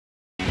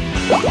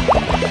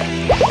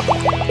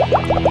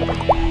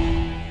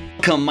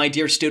Welcome, my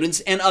dear students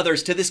and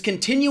others, to this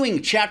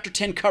continuing Chapter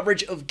 10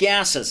 coverage of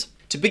gases.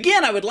 To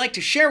begin, I would like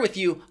to share with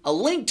you a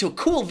link to a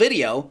cool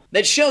video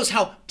that shows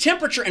how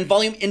temperature and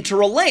volume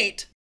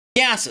interrelate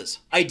gases,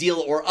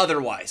 ideal or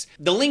otherwise.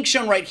 The link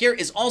shown right here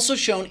is also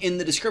shown in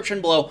the description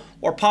below,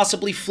 or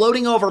possibly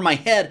floating over my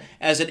head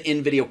as an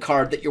in-video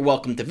card that you're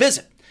welcome to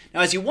visit.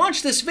 Now, as you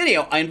watch this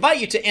video, I invite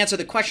you to answer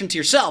the question to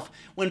yourself: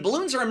 when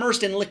balloons are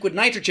immersed in liquid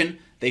nitrogen,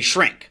 they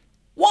shrink.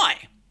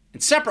 Why?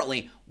 And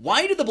separately,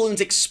 why do the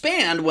balloons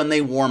expand when they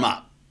warm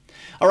up?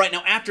 All right,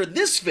 now after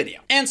this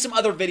video and some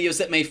other videos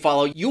that may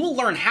follow, you will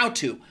learn how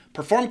to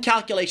perform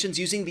calculations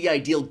using the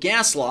ideal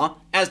gas law,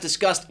 as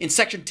discussed in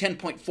section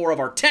 10.4 of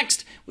our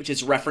text, which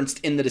is referenced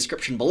in the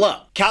description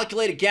below.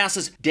 Calculate a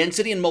gas's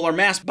density and molar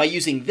mass by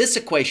using this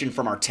equation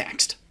from our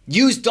text.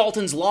 Use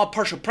Dalton's law of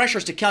partial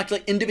pressures to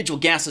calculate individual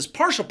gases'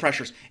 partial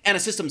pressures and a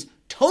system's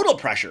total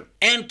pressure,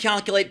 and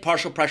calculate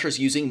partial pressures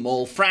using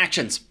mole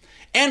fractions.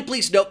 And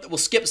please note that we'll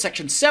skip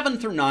section 7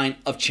 through 9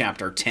 of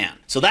chapter 10.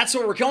 So that's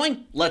where we're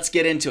going. Let's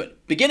get into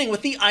it, beginning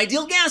with the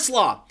ideal gas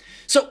law.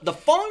 So the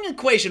following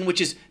equation, which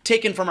is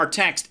taken from our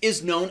text,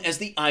 is known as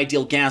the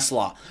ideal gas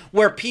law,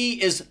 where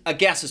P is a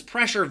gas's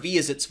pressure, V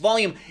is its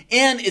volume,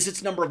 N is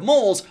its number of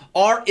moles,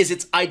 R is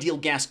its ideal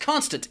gas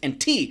constant, and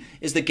T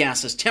is the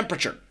gas's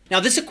temperature. Now,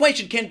 this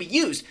equation can be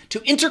used to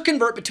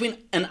interconvert between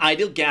an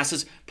ideal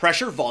gas's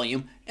pressure,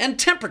 volume, and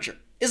temperature.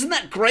 Isn't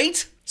that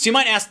great? So you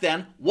might ask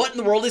then, what in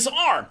the world is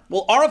R?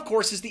 Well, R, of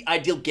course, is the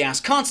ideal gas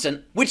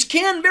constant, which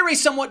can vary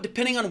somewhat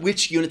depending on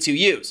which units you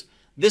use.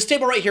 This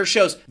table right here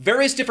shows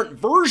various different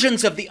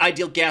versions of the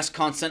ideal gas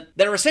constant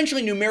that are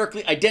essentially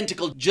numerically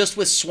identical, just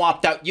with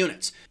swapped out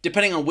units,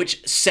 depending on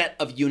which set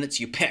of units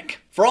you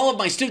pick. For all of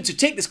my students who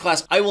take this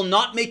class, I will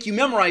not make you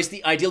memorize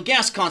the ideal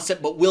gas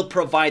constant, but will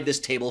provide this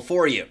table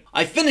for you.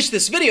 I finished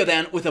this video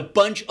then with a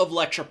bunch of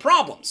lecture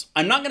problems.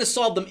 I'm not going to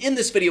solve them in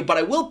this video, but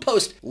I will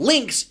post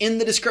links in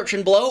the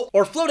description below,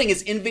 or floating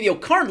as in-video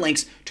card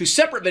links to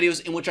separate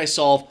videos in which I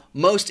solve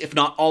most, if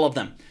not all of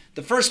them.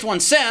 The first one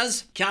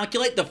says,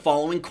 calculate the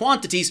following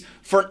quantities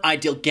for an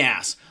ideal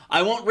gas.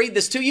 I won't read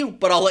this to you,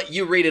 but I'll let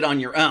you read it on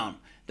your own.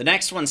 The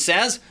next one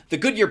says, the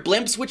Goodyear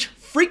blimps, which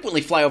frequently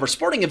fly over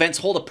sporting events,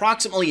 hold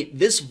approximately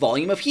this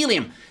volume of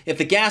helium. If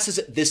the gas is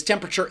at this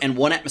temperature and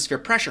 1 atmosphere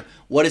pressure,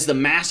 what is the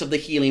mass of the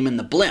helium in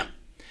the blimp?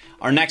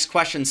 Our next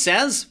question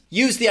says,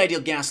 use the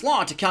ideal gas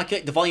law to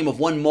calculate the volume of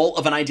 1 mole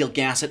of an ideal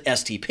gas at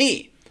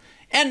STP.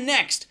 And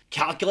next,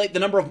 calculate the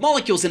number of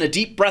molecules in a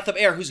deep breath of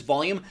air whose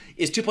volume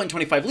is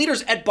 2.25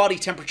 liters at body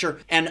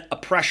temperature and a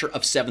pressure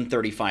of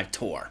 735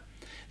 torr.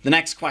 The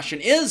next question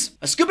is,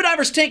 a scuba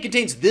diver's tank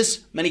contains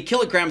this many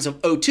kilograms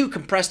of O2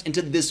 compressed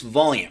into this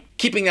volume.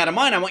 Keeping that in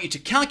mind, I want you to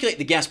calculate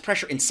the gas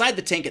pressure inside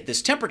the tank at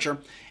this temperature,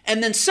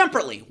 and then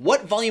separately,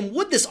 what volume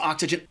would this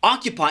oxygen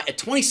occupy at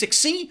 26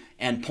 C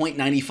and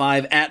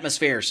 0.95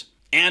 atmospheres?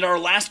 And our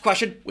last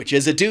question, which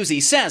is a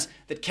doozy, says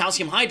that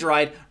calcium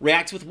hydride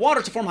reacts with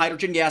water to form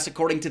hydrogen gas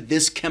according to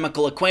this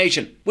chemical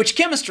equation, which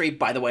chemistry,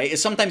 by the way,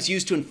 is sometimes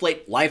used to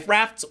inflate life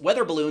rafts,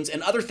 weather balloons,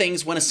 and other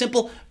things when a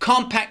simple,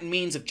 compact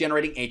means of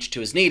generating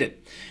H2 is needed.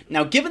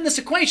 Now, given this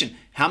equation,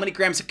 how many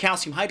grams of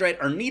calcium hydride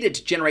are needed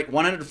to generate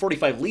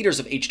 145 liters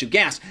of H2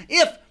 gas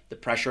if the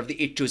pressure of the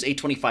H2 is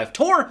 825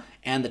 torr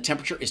and the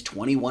temperature is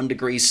 21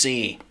 degrees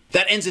C?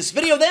 That ends this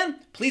video then.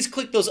 Please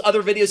click those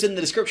other videos in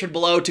the description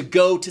below to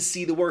go to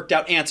see the worked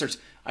out answers.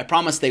 I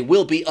promise they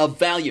will be of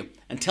value.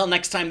 Until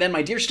next time then,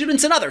 my dear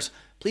students and others,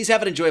 please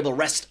have an enjoyable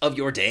rest of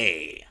your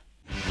day.